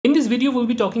video we'll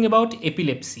be talking about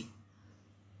epilepsy.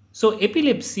 So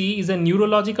epilepsy is a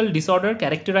neurological disorder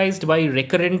characterized by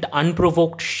recurrent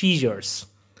unprovoked seizures.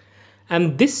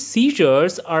 And these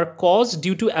seizures are caused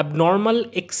due to abnormal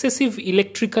excessive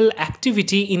electrical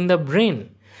activity in the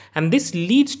brain. And this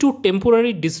leads to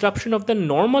temporary disruption of the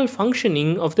normal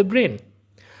functioning of the brain.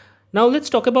 Now let's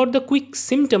talk about the quick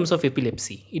symptoms of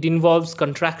epilepsy. It involves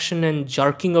contraction and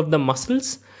jerking of the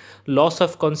muscles, loss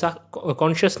of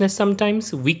consciousness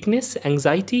sometimes, weakness,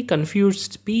 anxiety,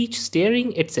 confused speech,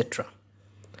 staring, etc.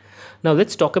 Now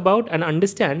let's talk about and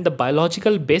understand the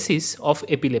biological basis of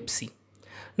epilepsy.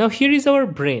 Now here is our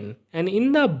brain, and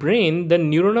in the brain the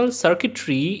neuronal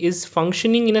circuitry is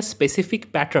functioning in a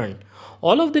specific pattern.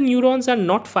 All of the neurons are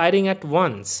not firing at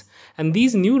once, and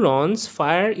these neurons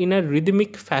fire in a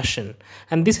rhythmic fashion,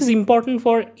 and this is important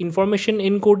for information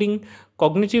encoding,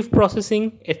 cognitive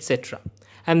processing, etc.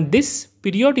 And this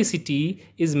periodicity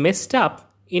is messed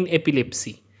up in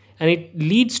epilepsy, and it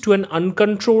leads to an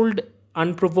uncontrolled,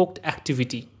 unprovoked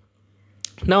activity.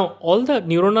 Now, all the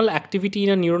neuronal activity in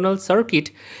a neuronal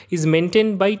circuit is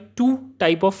maintained by two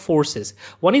types of forces.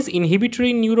 One is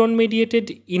inhibitory neuron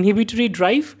mediated inhibitory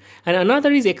drive, and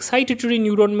another is excitatory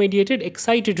neuron mediated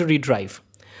excitatory drive.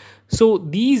 So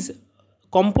these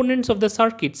components of the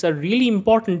circuits are really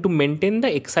important to maintain the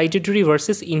excitatory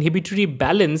versus inhibitory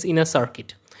balance in a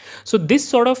circuit. So this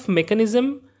sort of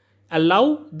mechanism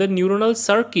allow the neuronal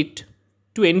circuit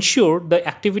to ensure the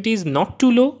activity is not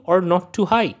too low or not too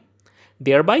high.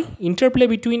 Thereby, interplay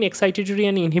between excitatory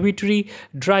and inhibitory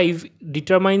drive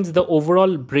determines the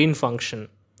overall brain function.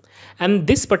 And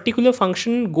this particular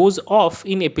function goes off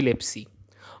in epilepsy.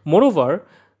 Moreover,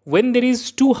 when there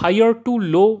is too high or too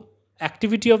low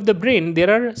activity of the brain, there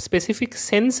are specific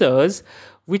sensors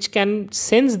which can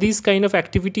sense this kind of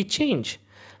activity change,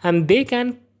 and they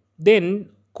can then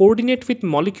coordinate with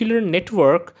molecular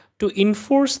network to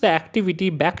enforce the activity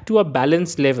back to a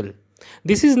balanced level.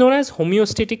 This is known as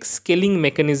homeostatic scaling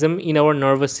mechanism in our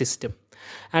nervous system,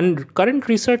 and current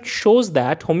research shows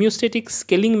that homeostatic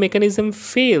scaling mechanism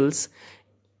fails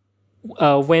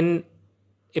when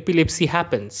epilepsy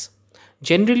happens.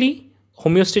 Generally,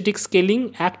 homeostatic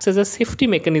scaling acts as a safety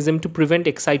mechanism to prevent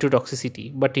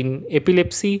excitotoxicity, but in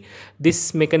epilepsy,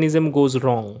 this mechanism goes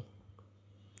wrong.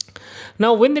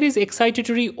 Now, when there is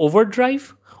excitatory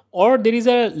overdrive or there is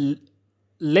a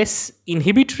less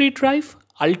inhibitory drive,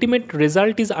 ultimate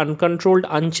result is uncontrolled,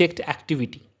 unchecked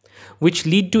activity, which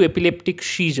lead to epileptic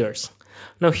seizures.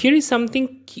 Now, here is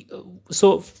something key.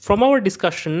 So from our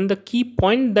discussion, the key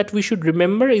point that we should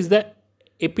remember is that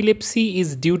epilepsy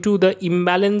is due to the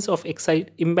imbalance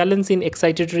in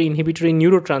excitatory inhibitory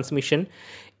neurotransmission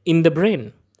in the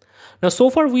brain. Now,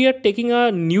 so far we are taking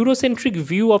a neurocentric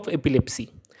view of epilepsy.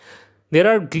 There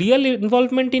are glial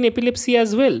involvement in epilepsy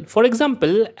as well. For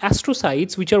example,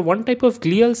 astrocytes, which are one type of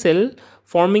glial cell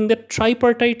forming the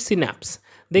tripartite synapse,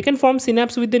 they can form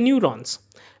synapse with the neurons.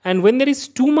 And when there is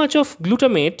too much of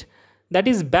glutamate, that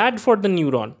is bad for the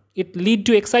neuron. It leads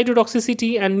to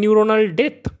excitotoxicity and neuronal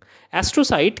death.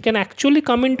 Astrocyte can actually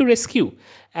come in to rescue.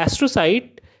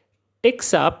 Astrocyte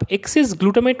takes up excess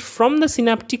glutamate from the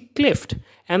synaptic cleft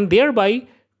and thereby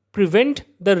prevent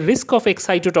the risk of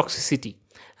excitotoxicity.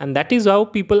 And that is how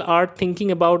people are thinking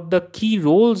about the key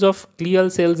roles of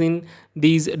glial cells in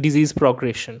these disease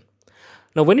progression.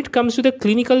 Now, when it comes to the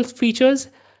clinical features,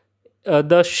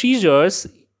 the seizures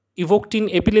evoked in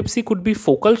epilepsy could be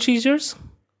focal seizures.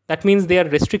 That means they are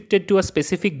restricted to a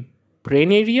specific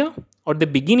brain area or they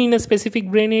begin in a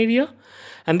specific brain area.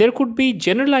 And there could be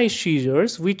generalized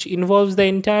seizures which involves the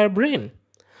entire brain.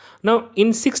 Now, in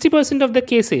 60% of the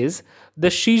cases,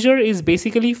 the seizure is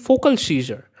basically focal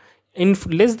seizure. In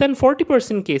less than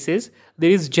 40% cases,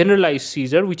 there is generalized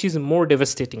seizure, which is more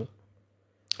devastating.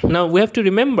 Now, we have to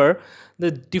remember the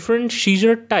different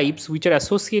seizure types which are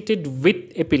associated with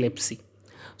epilepsy.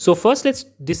 So first, let's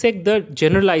dissect the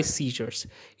generalized seizures.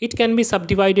 It can be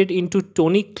subdivided into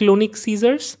tonic-clonic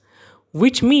seizures,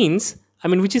 which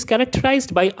is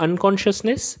characterized by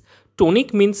unconsciousness.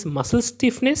 Tonic means muscle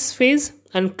stiffness phase,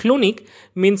 and clonic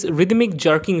means rhythmic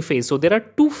jerking phase. So there are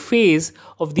two phases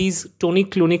of these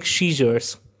tonic-clonic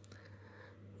seizures.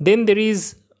 Then there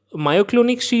is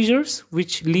myoclonic seizures,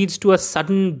 which leads to a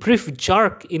sudden brief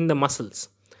jerk in the muscles.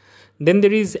 Then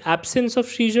there is absence of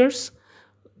seizures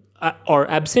or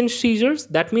absent seizures.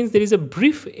 That means there is a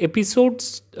brief episode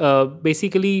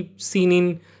basically seen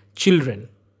in children.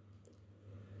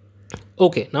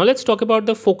 Okay, now let's talk about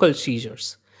the focal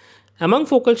seizures. Among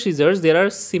focal seizures, there are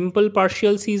simple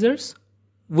partial seizures,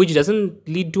 which doesn't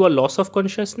lead to a loss of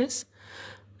consciousness.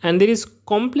 And there is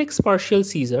complex partial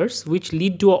seizures, which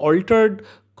lead to altered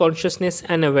consciousness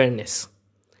and awareness.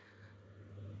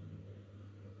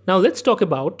 Now let's talk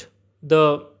about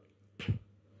the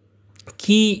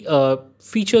key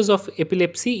features of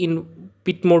epilepsy in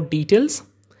bit more details.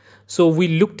 So we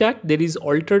looked at there is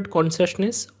altered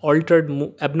consciousness, altered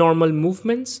abnormal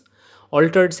movements,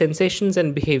 altered sensations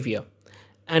and behavior.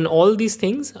 And all these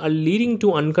things are leading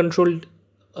to uncontrolled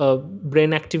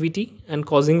brain activity and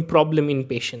causing problem in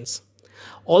patients.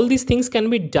 All these things can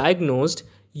be diagnosed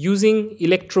using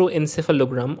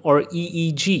electroencephalogram or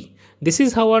EEG. This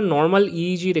is how a normal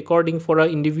EEG recording for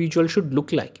an individual should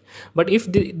look like. But if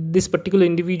this particular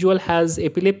individual has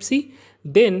epilepsy,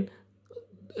 then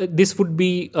this would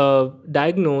be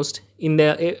diagnosed in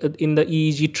the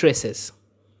EEG traces.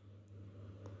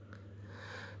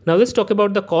 Now let's talk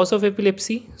about the cause of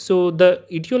epilepsy. So the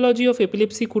etiology of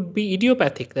epilepsy could be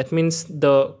idiopathic. That means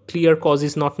the clear cause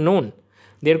is not known.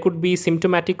 There could be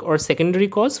symptomatic or secondary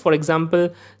cause. For example,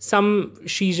 some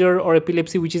seizure or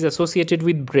epilepsy which is associated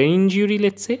with brain injury,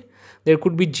 let's say. There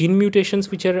could be gene mutations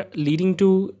which are leading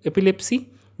to epilepsy.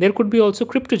 There could be also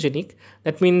cryptogenic.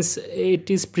 That means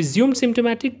it is presumed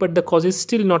symptomatic, but the cause is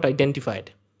still not identified.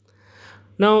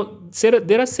 Now,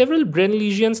 there are several brain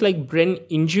lesions like brain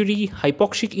injury,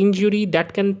 hypoxic injury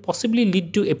that can possibly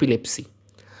lead to epilepsy.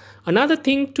 Another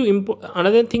thing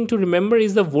to remember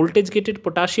is the voltage-gated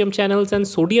potassium channels and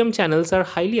sodium channels are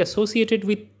highly associated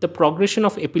with the progression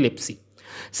of epilepsy.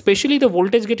 Especially the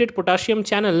voltage-gated potassium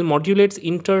channel modulates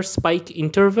inter-spike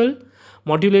interval,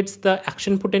 modulates the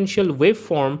action potential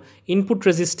waveform, input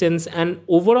resistance, and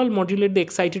overall modulate the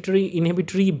excitatory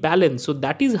inhibitory balance. So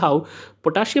that is how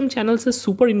potassium channels are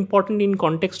super important in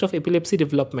context of epilepsy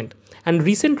development. And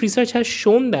recent research has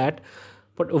shown that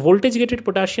voltage-gated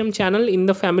potassium channel in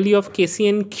the family of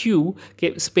KCNQ,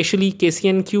 especially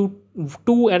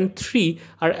KCNQ2 and 3,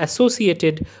 are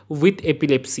associated with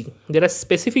epilepsy. There are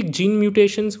specific gene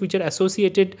mutations which are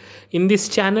associated in this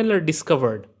channel are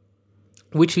discovered,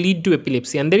 which lead to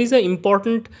epilepsy. And there is an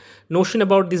important notion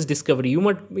about this discovery.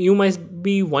 You might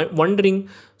be wondering,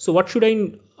 so what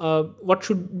should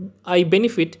I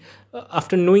benefit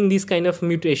after knowing these kind of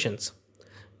mutations?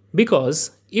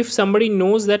 Because if somebody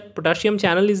knows that potassium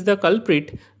channel is the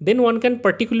culprit, then one can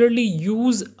particularly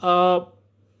use a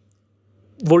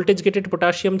voltage-gated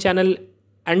potassium channel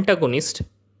antagonist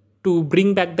to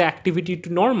bring back the activity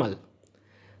to normal.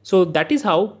 So that is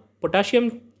how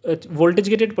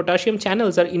voltage-gated potassium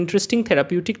channels are interesting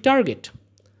therapeutic target.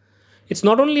 It's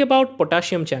not only about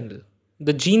potassium channel.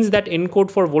 The genes that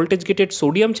encode for voltage-gated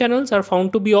sodium channels are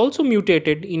found to be also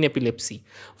mutated in epilepsy.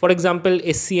 For example,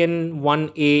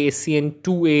 SCN1A,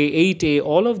 SCN2A, 8A,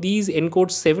 all of these encode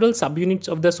several subunits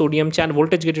of the sodium channel,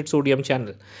 voltage-gated sodium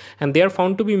channel, and they are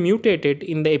found to be mutated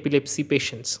in the epilepsy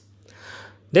patients.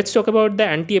 Let's talk about the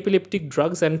anti-epileptic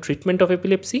drugs and treatment of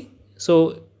epilepsy.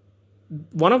 So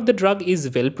one of the drug is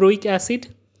valproic acid,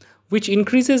 which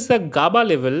increases the GABA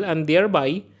level and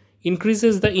thereby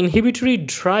increases the inhibitory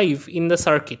drive in the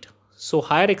circuit. So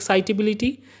higher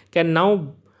excitability can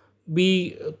now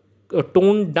be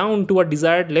toned down to a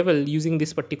desired level using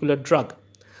this particular drug.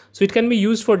 So it can be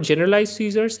used for generalized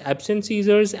seizures, absent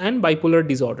seizures, and bipolar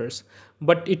disorders,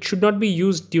 but it should not be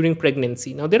used during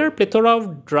pregnancy. Now there are plethora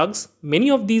of drugs.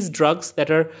 Many of these drugs that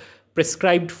are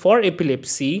prescribed for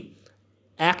epilepsy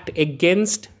act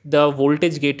against the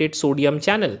voltage-gated sodium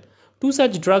channel. Two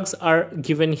such drugs are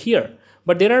given here.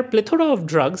 But there are plethora of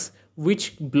drugs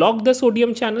which block the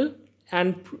sodium channel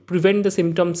and prevent the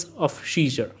symptoms of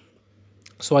seizure.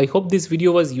 So I hope this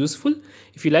video was useful.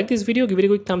 If you like this video, give it a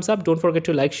quick thumbs up. Don't forget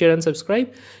to like, share, and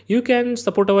subscribe. You can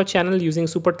support our channel using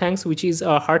super thanks, which is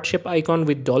a heart-shaped icon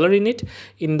with $. In it.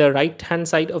 In the right-hand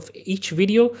side of each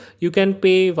video, you can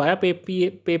pay via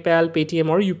PayPal, Paytm,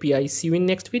 or UPI. See you in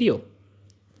next video.